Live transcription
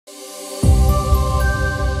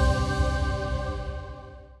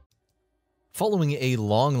Following a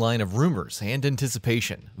long line of rumors and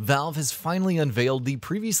anticipation, Valve has finally unveiled the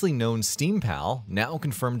previously known Steam Pal, now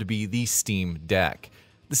confirmed to be the Steam Deck.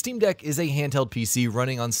 The Steam Deck is a handheld PC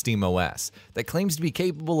running on SteamOS that claims to be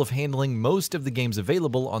capable of handling most of the games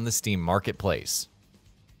available on the Steam marketplace.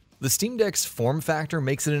 The Steam Deck's form factor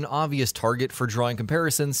makes it an obvious target for drawing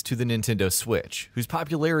comparisons to the Nintendo Switch, whose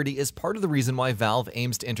popularity is part of the reason why Valve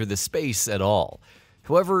aims to enter this space at all.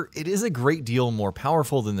 However, it is a great deal more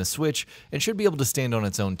powerful than the Switch and should be able to stand on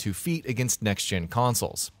its own 2 feet against next-gen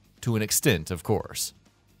consoles. To an extent, of course.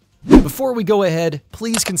 Before we go ahead,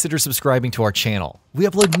 please consider subscribing to our channel. We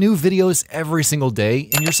upload new videos every single day,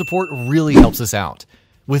 and your support really helps us out.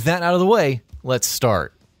 With that out of the way, let's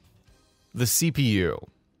start. The CPU.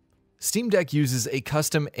 Steam Deck uses a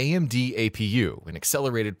custom AMD APU, an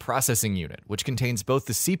accelerated processing unit, which contains both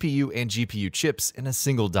the CPU and GPU chips in a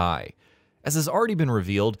single die. As has already been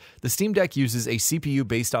revealed, the Steam Deck uses a CPU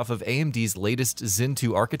based off of AMD's latest Zen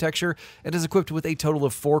 2 architecture and is equipped with a total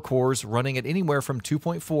of 4 cores running at anywhere from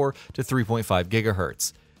 2.4 to 3.5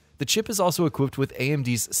 GHz. The chip is also equipped with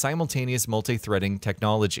AMD's simultaneous multi-threading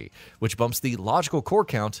technology, which bumps the logical core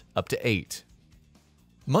count up to 8.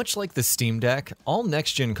 Much like the Steam Deck, all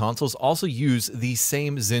next-gen consoles also use the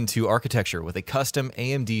same Zen 2 architecture with a custom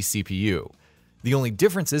AMD CPU. The only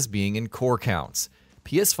differences being in core counts.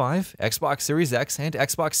 PS5, Xbox Series X, and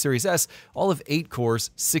Xbox Series S all have 8 cores,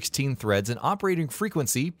 16 threads, and operating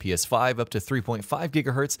frequency PS5 up to 3.5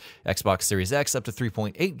 GHz, Xbox Series X up to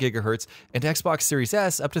 3.8 GHz, and Xbox Series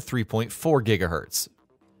S up to 3.4 GHz.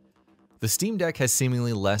 The Steam Deck has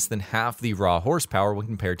seemingly less than half the raw horsepower when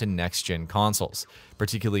compared to next-gen consoles,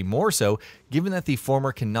 particularly more so given that the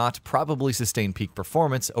former cannot probably sustain peak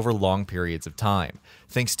performance over long periods of time,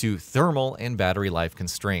 thanks to thermal and battery life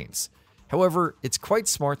constraints. However, it's quite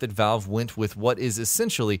smart that Valve went with what is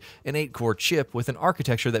essentially an 8-core chip with an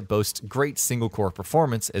architecture that boasts great single-core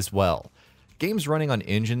performance as well. Games running on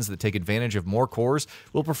engines that take advantage of more cores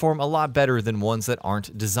will perform a lot better than ones that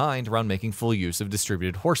aren't designed around making full use of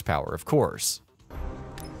distributed horsepower, of course.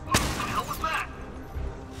 What the hell was that?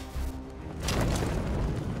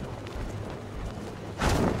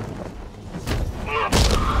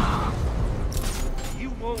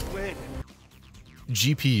 You won't win.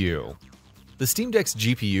 GPU. The Steam Deck's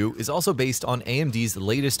GPU is also based on AMD's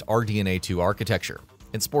latest RDNA 2 architecture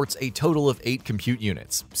and sports a total of 8 compute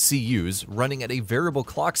units, CUs, running at a variable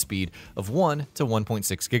clock speed of 1 to 1.6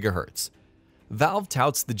 GHz. Valve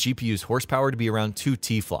touts the GPU's horsepower to be around 2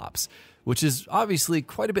 T-flops, which is obviously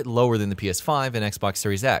quite a bit lower than the PS5 and Xbox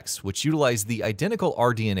Series X, which utilize the identical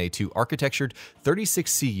RDNA 2 architectured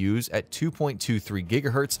 36 CUs at 2.23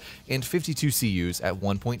 GHz and 52 CUs at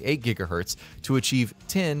 1.8 GHz to achieve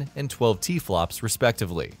 10 and 12 T-flops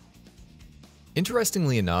respectively.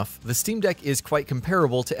 Interestingly enough, the Steam Deck is quite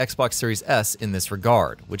comparable to Xbox Series S in this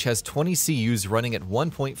regard, which has 20 CUs running at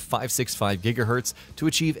 1.565 GHz to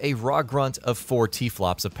achieve a raw grunt of 4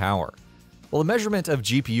 T-flops of power. While a measurement of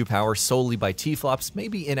GPU power solely by T-flops may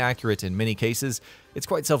be inaccurate in many cases, it's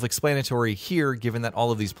quite self-explanatory here given that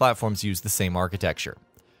all of these platforms use the same architecture.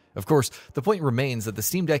 Of course, the point remains that the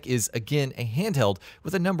Steam Deck is, again, a handheld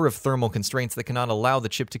with a number of thermal constraints that cannot allow the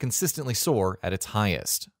chip to consistently soar at its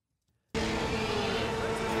highest.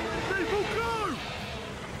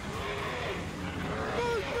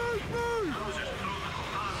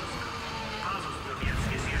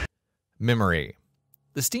 Memory.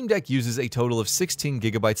 The Steam Deck uses a total of 16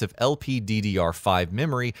 GB of LPDDR5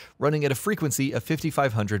 memory running at a frequency of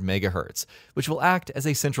 5500 MHz, which will act as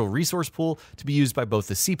a central resource pool to be used by both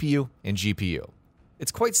the CPU and GPU.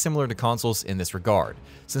 It's quite similar to consoles in this regard,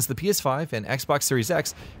 since the PS5 and Xbox Series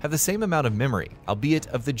X have the same amount of memory, albeit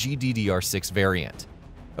of the GDDR6 variant.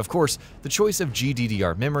 Of course, the choice of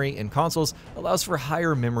GDDR memory in consoles allows for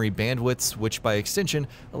higher memory bandwidths, which by extension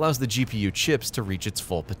allows the GPU chips to reach its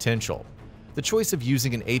full potential. The choice of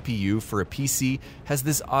using an APU for a PC has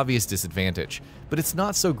this obvious disadvantage, but it's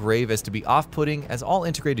not so grave as to be off-putting as all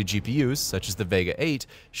integrated GPUs, such as the Vega 8,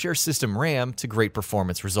 share system RAM to great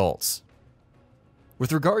performance results.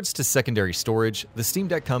 With regards to secondary storage, the Steam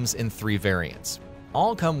Deck comes in 3 variants.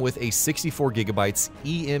 All come with a 64 GB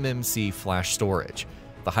eMMC flash storage.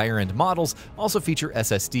 The higher-end models also feature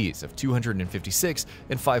SSDs of 256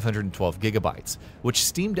 and 512 GB, which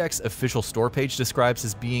Steam Deck's official store page describes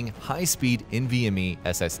as being high-speed NVMe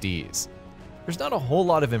SSDs. There's not a whole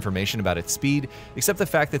lot of information about its speed, except the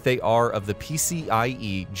fact that they are of the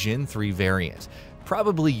PCIe Gen 3 variant,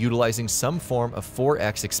 probably utilizing some form of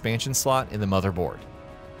 4X expansion slot in the motherboard.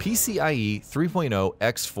 PCIe 3.0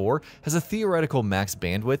 X4 has a theoretical max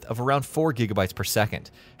bandwidth of around 4 GB per second.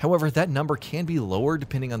 However, that number can be lower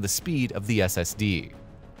depending on the speed of the SSD.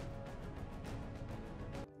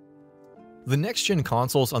 The next-gen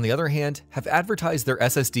consoles, on the other hand, have advertised their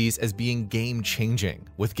SSDs as being game-changing,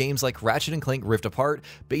 with games like Ratchet & Clank Rift Apart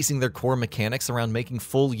basing their core mechanics around making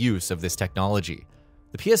full use of this technology.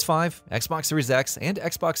 The PS5, Xbox Series X, and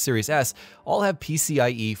Xbox Series S all have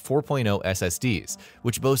PCIe 4.0 SSDs,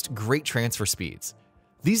 which boast great transfer speeds.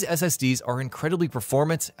 These SSDs are incredibly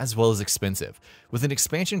performant as well as expensive, with an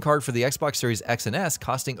expansion card for the Xbox Series X and S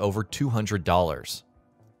costing over $200.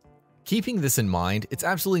 Keeping this in mind, it's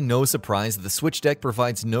absolutely no surprise that the Switch Deck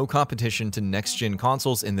provides no competition to next-gen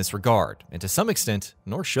consoles in this regard, and to some extent,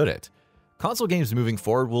 nor should it. Console games moving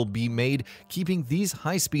forward will be made keeping these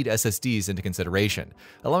high-speed SSDs into consideration,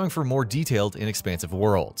 allowing for more detailed and expansive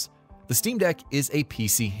worlds. The Steam Deck is a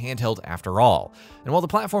PC handheld after all, and while the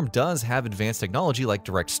platform does have advanced technology like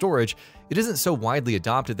direct storage, it isn't so widely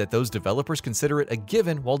adopted that those developers consider it a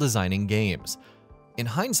given while designing games. In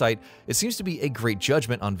hindsight, it seems to be a great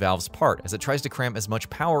judgment on Valve's part as it tries to cram as much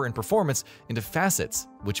power and performance into facets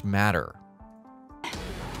which matter.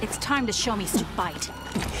 It's time to show me some bite.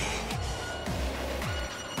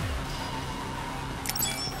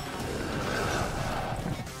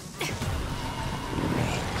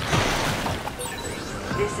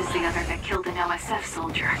 This is the other that killed an OSF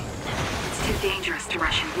soldier. It's too dangerous to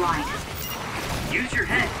rush in blind. Use your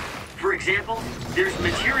head. For example, there's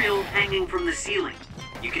material hanging from the ceiling.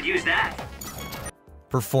 You could use that.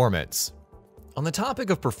 Performance. On the topic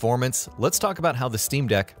of performance, let's talk about how the Steam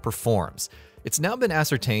Deck performs. It's now been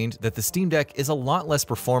ascertained that the Steam Deck is a lot less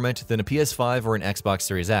performant than a PS5 or an Xbox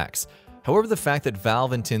Series X. However, the fact that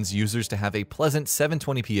Valve intends users to have a pleasant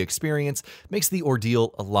 720p experience makes the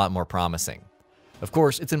ordeal a lot more promising. Of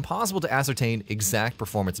course, it's impossible to ascertain exact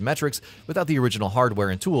performance metrics without the original hardware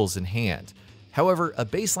and tools in hand. However, a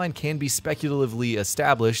baseline can be speculatively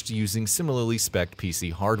established using similarly spec'd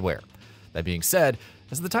PC hardware. That being said,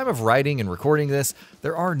 as of the time of writing and recording this,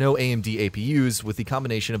 there are no AMD APUs with the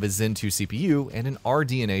combination of a Zen 2 CPU and an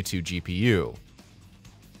RDNA 2 GPU.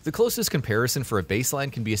 The closest comparison for a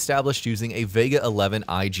baseline can be established using a Vega 11i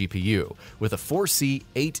GPU with a 4C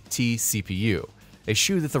 8T CPU, a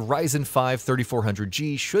shoe that the Ryzen 5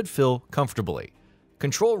 3400G should fill comfortably.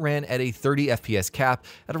 Control ran at a 30 FPS cap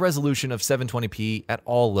at a resolution of 720p at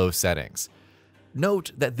all low settings.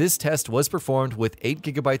 Note that this test was performed with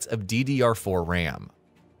 8GB of DDR4 RAM.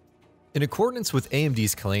 In accordance with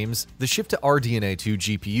AMD's claims, the shift to RDNA 2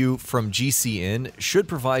 GPU from GCN should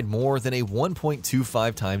provide more than a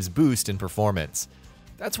 1.25 times boost in performance.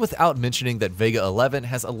 That's without mentioning that Vega 11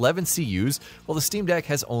 has 11 CUs, while the Steam Deck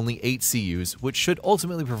has only 8 CUs, which should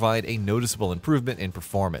ultimately provide a noticeable improvement in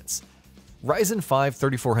performance. Ryzen 5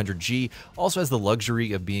 3400G also has the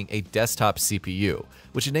luxury of being a desktop CPU,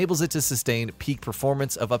 which enables it to sustain peak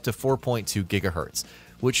performance of up to 4.2 GHz,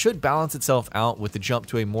 which should balance itself out with the jump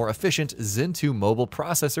to a more efficient Zen 2 mobile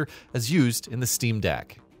processor as used in the Steam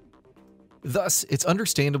Deck. Thus, it's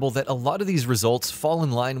understandable that a lot of these results fall in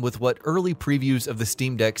line with what early previews of the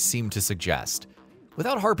Steam Deck seem to suggest.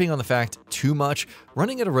 Without harping on the fact too much,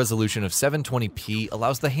 running at a resolution of 720p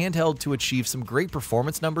allows the handheld to achieve some great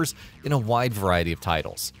performance numbers in a wide variety of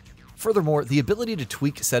titles. Furthermore, the ability to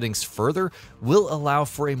tweak settings further will allow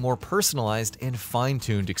for a more personalized and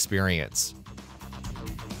fine-tuned experience.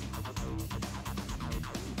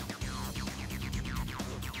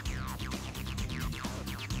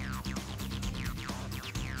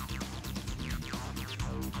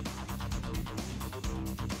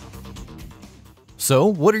 So,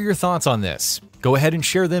 what are your thoughts on this? Go ahead and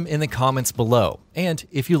share them in the comments below. And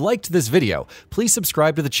if you liked this video, please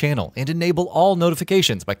subscribe to the channel and enable all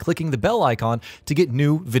notifications by clicking the bell icon to get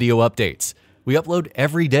new video updates. We upload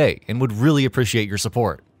every day and would really appreciate your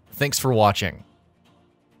support. Thanks for watching.